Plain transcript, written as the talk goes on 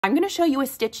I'm going to show you a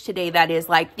stitch today that is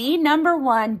like the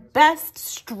 #1 best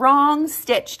strong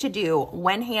stitch to do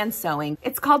when hand sewing.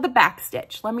 It's called the back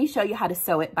stitch. Let me show you how to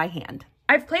sew it by hand.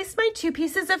 I've placed my 2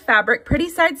 pieces of fabric pretty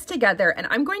sides together, and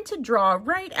I'm going to draw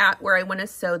right at where I want to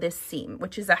sew this seam,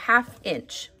 which is a 1/2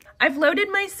 inch. I've loaded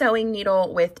my sewing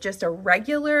needle with just a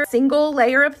regular single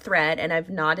layer of thread, and I've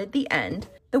knotted the end.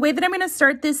 The way that I'm going to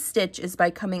start this stitch is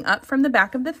by coming up from the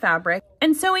back of the fabric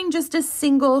and sewing just a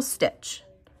single stitch.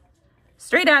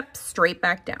 Straight up, straight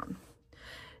back down.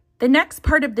 The next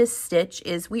part of this stitch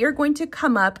is we are going to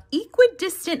come up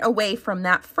equidistant away from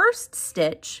that first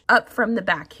stitch up from the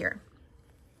back here.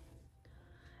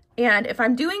 And if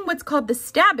I'm doing what's called the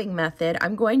stabbing method,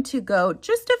 I'm going to go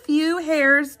just a few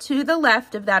hairs to the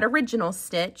left of that original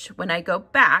stitch when I go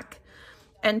back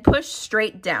and push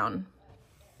straight down.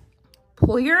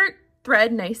 Pull your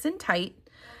thread nice and tight,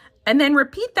 and then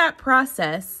repeat that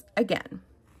process again.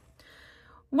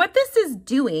 What this is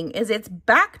doing is it's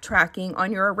backtracking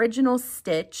on your original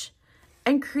stitch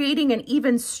and creating an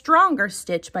even stronger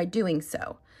stitch by doing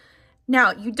so.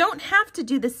 Now, you don't have to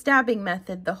do the stabbing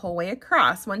method the whole way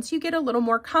across. Once you get a little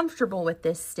more comfortable with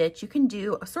this stitch, you can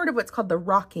do sort of what's called the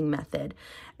rocking method.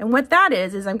 And what that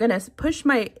is I'm going to push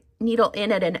my needle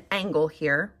in at an angle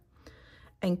here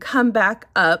and come back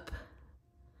up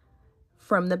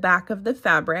from the back of the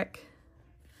fabric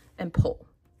and pull.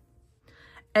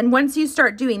 And once you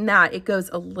start doing that, it goes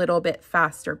a little bit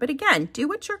faster. But again, do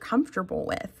what you're comfortable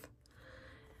with.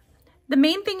 The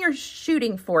main thing you're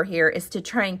shooting for here is to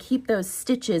try and keep those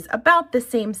stitches about the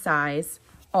same size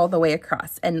all the way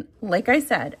across. And like I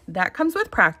said, that comes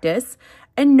with practice,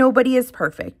 and nobody is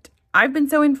perfect. I've been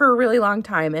sewing for a really long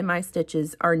time, and my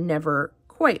stitches are never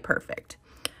quite perfect.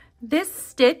 This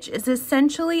stitch is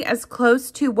essentially as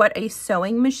close to what a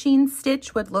sewing machine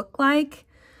stitch would look like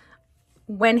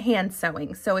when hand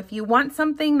sewing. So if you want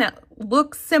something that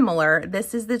looks similar,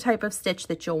 this is the type of stitch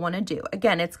that you'll want to do.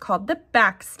 Again, it's called the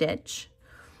back stitch,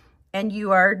 and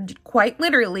you are quite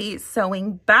literally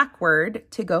sewing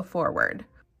backward to go forward.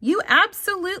 You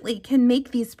absolutely can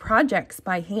make these projects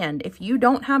by hand. If you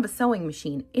don't have a sewing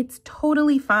machine, it's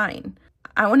totally fine.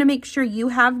 I want to make sure you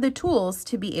have the tools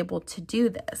to be able to do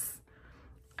this.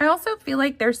 I also feel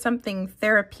like there's something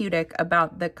therapeutic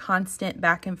about the constant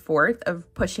back and forth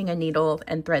of pushing a needle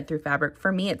and thread through fabric.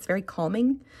 For me, it's very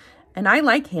calming, and I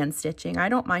like hand stitching. I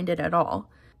don't mind it at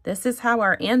all. This is how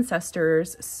our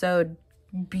ancestors sewed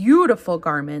beautiful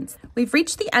garments. We've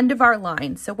reached the end of our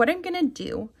line, so what I'm going to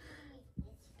do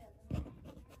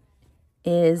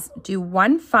is do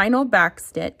one final back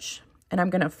stitch, and I'm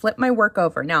going to flip my work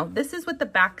over. Now, this is what the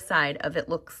back side of it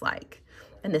looks like,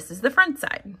 and this is the front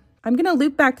side. I'm going to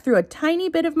loop back through a tiny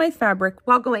bit of my fabric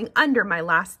while going under my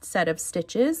last set of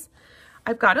stitches.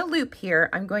 I've got a loop here.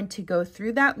 I'm going to go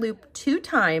through that loop 2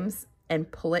 times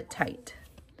and pull it tight.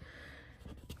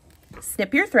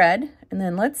 Snip your thread, and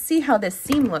then let's see how this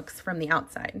seam looks from the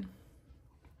outside.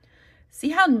 See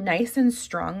how nice and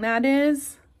strong that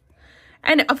is?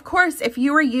 And of course, if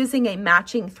you were using a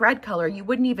matching thread color, you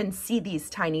wouldn't even see these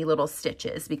tiny little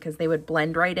stitches because they would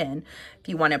blend right in. If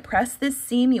you want to press this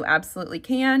seam, you absolutely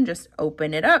can. Just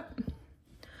open it up,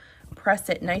 press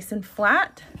it nice and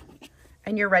flat,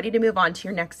 and you're ready to move on to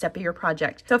your next step of your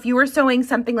project. So if you were sewing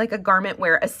something like a garment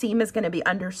where a seam is going to be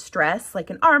under stress, like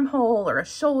an armhole or a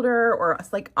shoulder or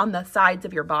like on the sides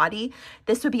of your body,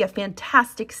 this would be a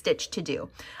fantastic stitch to do.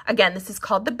 Again, this is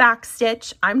called the back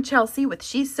stitch. I'm Chelsea with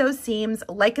She Sews Seams.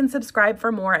 Like and subscribe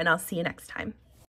for more, and I'll see you next time.